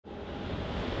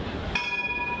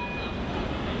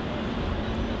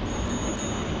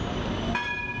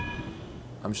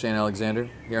I'm Shane Alexander,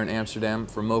 here in Amsterdam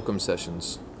for Mokum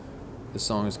Sessions. This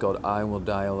song is called I Will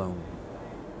Die Alone.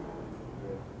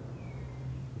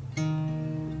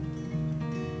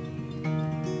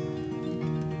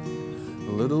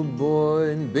 A little boy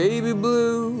in baby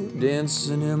blue,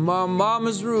 dancing in my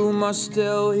mama's room. I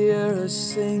still hear her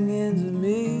singing to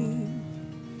me.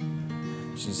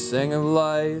 She sang of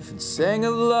life and sang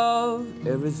of love,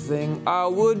 everything I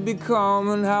would become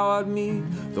and how I'd meet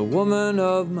the woman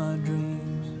of my dreams.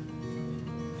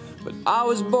 But I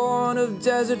was born of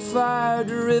desert fire,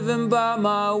 driven by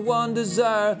my one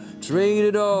desire,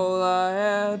 traded all I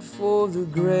had for the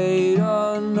great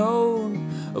unknown.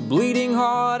 A bleeding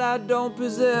heart I don't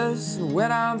possess, and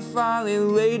when I'm finally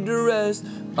laid to rest,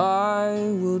 I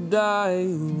will die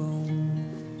alone.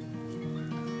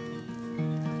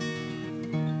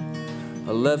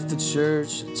 I left the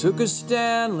church, took a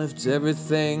stand, left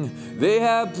everything they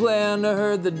had planned. I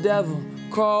heard the devil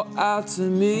call out to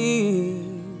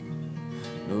me.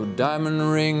 No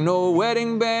diamond ring, no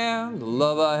wedding band, the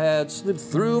love I had slipped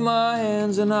through my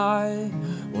hands, and I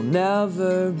will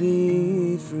never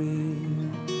be free.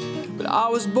 But I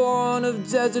was born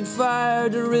of desert fire,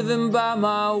 driven by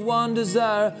my one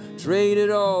desire, traded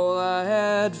all I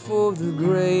had for the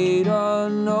great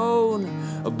unknown.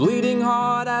 A bleeding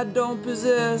heart I don't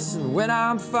possess, and when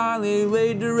I'm finally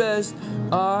laid to rest,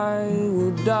 I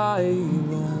will die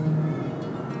alone.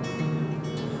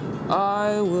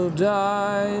 I will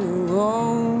die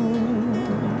alone.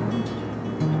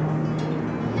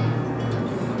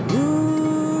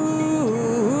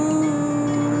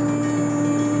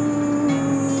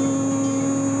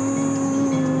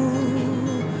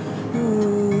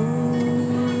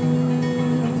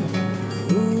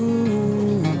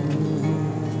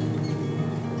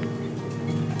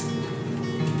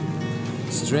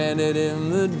 Stranded in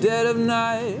the dead of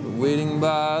night, waiting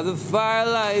by the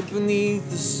firelight beneath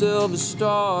the silver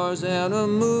stars and a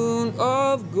moon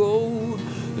of gold.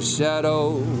 The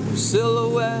shadow, the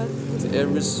silhouette, to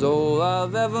every soul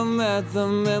I've ever met. The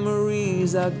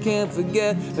memories I can't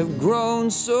forget have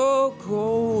grown so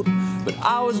cold. But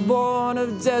I was born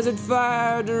of desert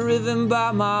fire, driven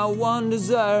by my one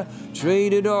desire,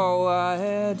 traded all I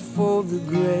had for the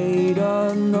great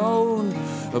unknown.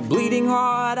 A bleeding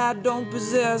heart I don't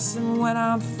possess, and when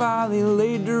I'm finally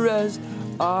laid to rest,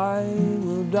 I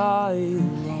will die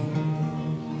alone.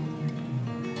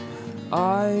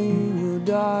 I will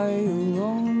die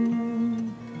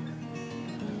alone.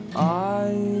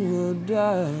 I will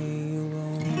die alone.